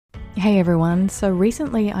Hey everyone, so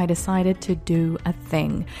recently I decided to do a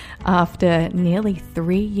thing. After nearly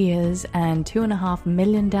 3 years and 2.5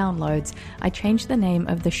 million downloads, I changed the name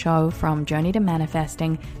of the show from Journey to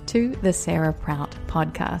Manifesting to the Sarah Prout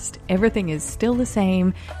Podcast. Everything is still the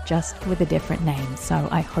same, just with a different name, so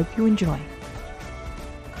I hope you enjoy.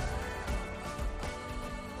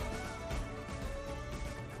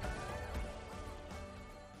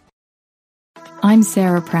 I'm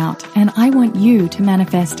Sarah Prout, and I want you to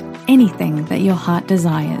manifest anything that your heart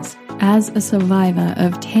desires. As a survivor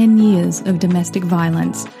of 10 years of domestic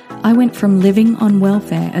violence, I went from living on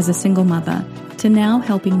welfare as a single mother to now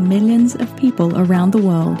helping millions of people around the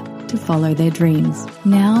world to follow their dreams.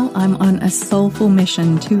 Now I'm on a soulful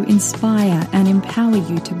mission to inspire and empower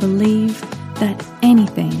you to believe that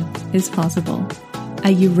anything is possible.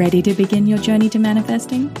 Are you ready to begin your journey to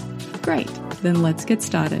manifesting? Great, then let's get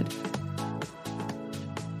started.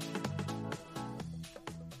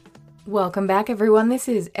 Welcome back, everyone. This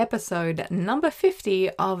is episode number 50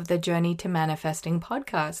 of the Journey to Manifesting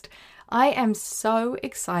podcast. I am so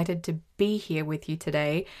excited to be here with you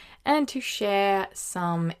today and to share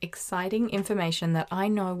some exciting information that I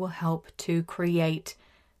know will help to create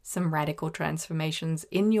some radical transformations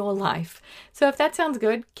in your life. So if that sounds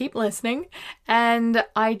good, keep listening. And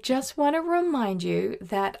I just want to remind you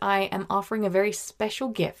that I am offering a very special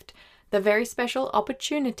gift, the very special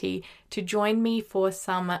opportunity to join me for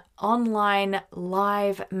some online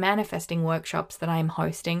live manifesting workshops that I'm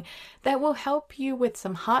hosting that will help you with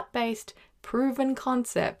some heart-based, proven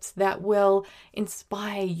concepts that will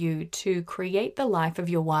inspire you to create the life of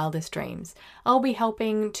your wildest dreams. I'll be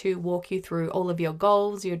helping to walk you through all of your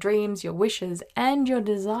goals, your dreams, your wishes, and your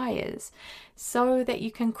desires so that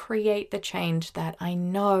you can create the change that I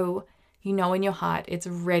know you know in your heart it's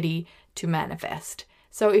ready to manifest.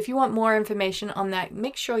 So if you want more information on that,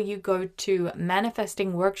 make sure you go to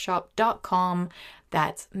manifestingworkshop.com.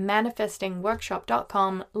 That's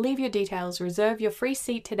manifestingworkshop.com. Leave your details, reserve your free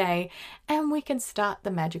seat today, and we can start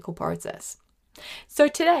the magical process. So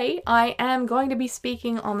today I am going to be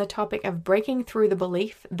speaking on the topic of breaking through the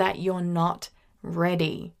belief that you're not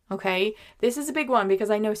ready. Okay, this is a big one because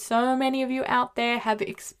I know so many of you out there have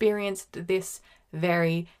experienced this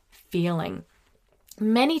very feeling.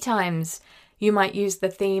 Many times you might use the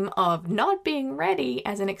theme of not being ready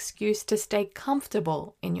as an excuse to stay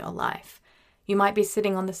comfortable in your life. You might be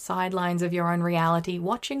sitting on the sidelines of your own reality,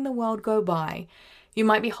 watching the world go by. You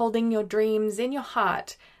might be holding your dreams in your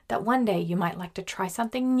heart that one day you might like to try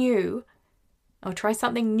something new, or try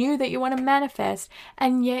something new that you want to manifest,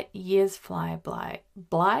 and yet years fly by.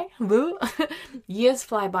 Years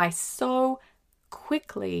fly by so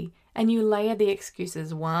quickly, and you layer the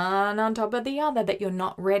excuses one on top of the other that you're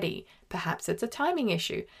not ready. Perhaps it's a timing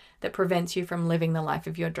issue that prevents you from living the life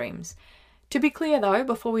of your dreams. To be clear though,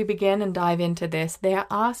 before we begin and dive into this, there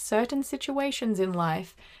are certain situations in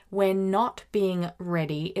life where not being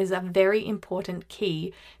ready is a very important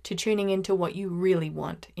key to tuning into what you really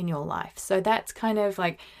want in your life. So that's kind of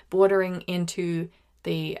like bordering into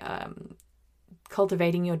the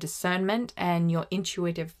cultivating your discernment and your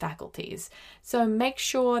intuitive faculties. So make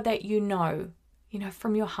sure that you know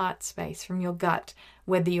from your heart space, from your gut,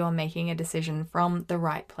 whether you're making a decision from the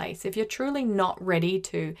right place. If you're truly not ready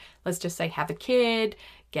to, let's just say, have a kid,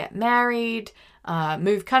 get married,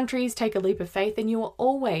 move countries, take a leap of faith, then you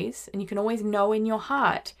can always know in your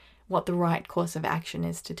heart what the right course of action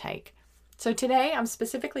is to take. So today I'm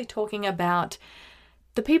specifically talking about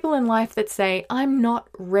the people in life that say, I'm not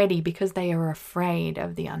ready because they are afraid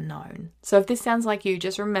of the unknown. So if this sounds like you,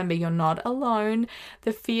 just remember you're not alone.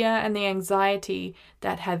 The fear and the anxiety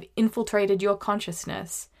that have infiltrated your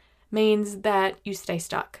consciousness means that you stay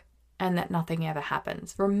stuck and that nothing ever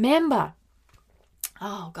happens. Remember,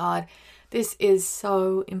 oh God, this is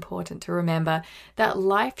so important to remember, that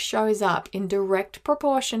life shows up in direct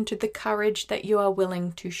proportion to the courage that you are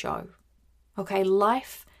willing to show. Okay,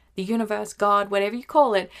 life, the universe, God, whatever you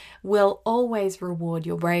call it, will always reward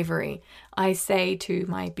your bravery. I say to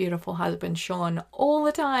my beautiful husband, Sean, all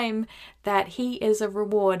the time that he is a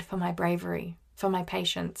reward for my bravery, for my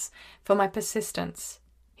patience, for my persistence.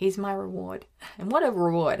 He's my reward. And what a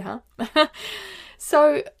reward, huh?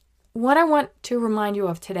 So what I want to remind you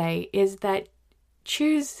of today is that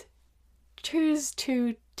choose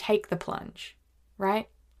to take the plunge, right?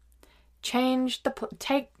 Take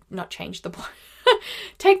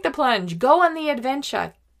the plunge, go on the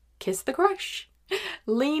adventure, kiss the crush,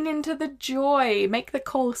 lean into the joy, make the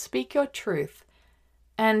call, speak your truth,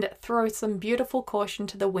 and throw some beautiful caution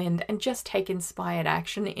to the wind and just take inspired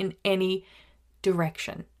action in any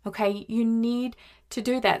direction. Okay, you need to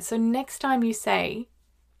do that. So next time you say,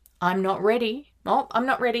 I'm not ready, Oh, I'm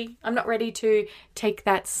not ready. I'm not ready to take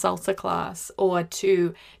that salsa class or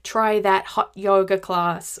to try that hot yoga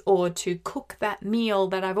class or to cook that meal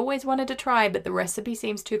that I've always wanted to try, but the recipe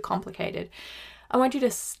seems too complicated. I want you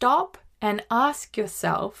to stop and ask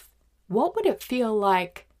yourself, what would it feel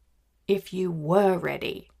like if you were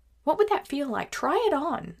ready? What would that feel like? Try it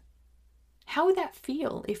on. How would that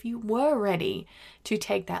feel if you were ready to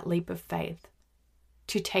take that leap of faith,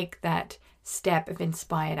 to take that step of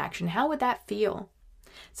inspired action? How would that feel?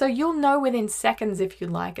 So you'll know within seconds if you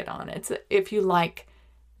like it on. If you like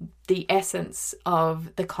the essence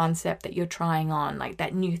of the concept that you're trying on, like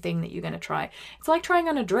that new thing that you're going to try. It's like trying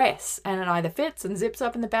on a dress, and it either fits and zips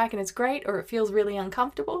up in the back and it's great, or it feels really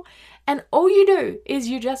uncomfortable. And all you do is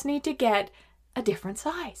you just need to get a different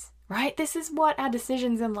size, right? This is what our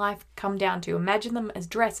decisions in life come down to. Imagine them as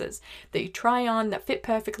dresses that you try on that fit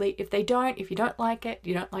perfectly. If you don't like it,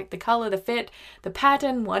 you don't like the color, the fit, the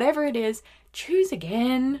pattern, whatever it is, choose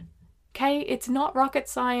again. Okay? It's not rocket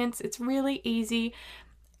science. It's really easy,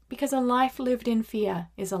 because a life lived in fear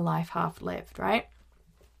is a life half lived, right?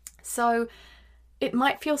 So it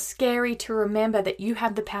might feel scary to remember that you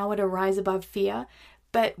have the power to rise above fear.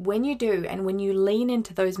 But when you do, and when you lean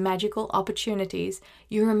into those magical opportunities,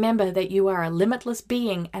 you remember that you are a limitless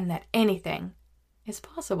being and that anything is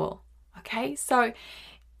possible. Okay? So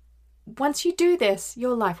once you do this,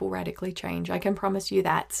 your life will radically change. I can promise you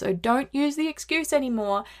that. So don't use the excuse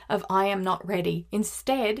anymore of I am not ready.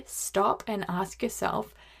 Instead, stop and ask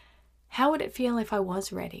yourself, how would it feel if I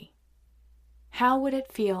was ready? How would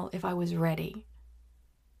it feel if I was ready?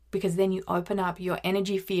 Because then you open up your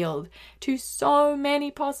energy field to so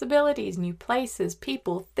many possibilities, new places,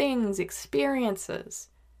 people, things, experiences.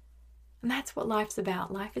 And that's what life's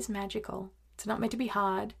about. Life is magical. It's not meant to be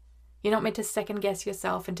hard. You're not meant to second guess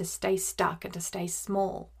yourself and to stay stuck and to stay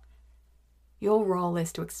small. Your role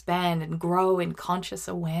is to expand and grow in conscious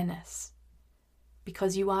awareness,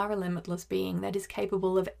 because you are a limitless being that is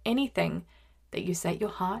capable of anything that you set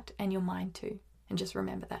your heart and your mind to. And just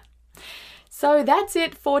remember that. So that's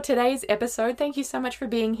it for today's episode. Thank you so much for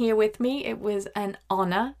being here with me. It was an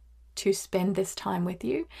honor to spend this time with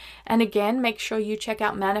you. And again, make sure you check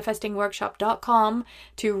out manifestingworkshop.com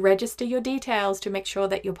to register your details, to make sure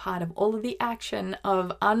that you're part of all of the action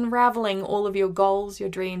of unraveling all of your goals, your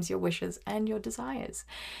dreams, your wishes, and your desires.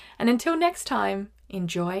 And until next time,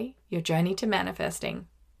 enjoy your journey to manifesting.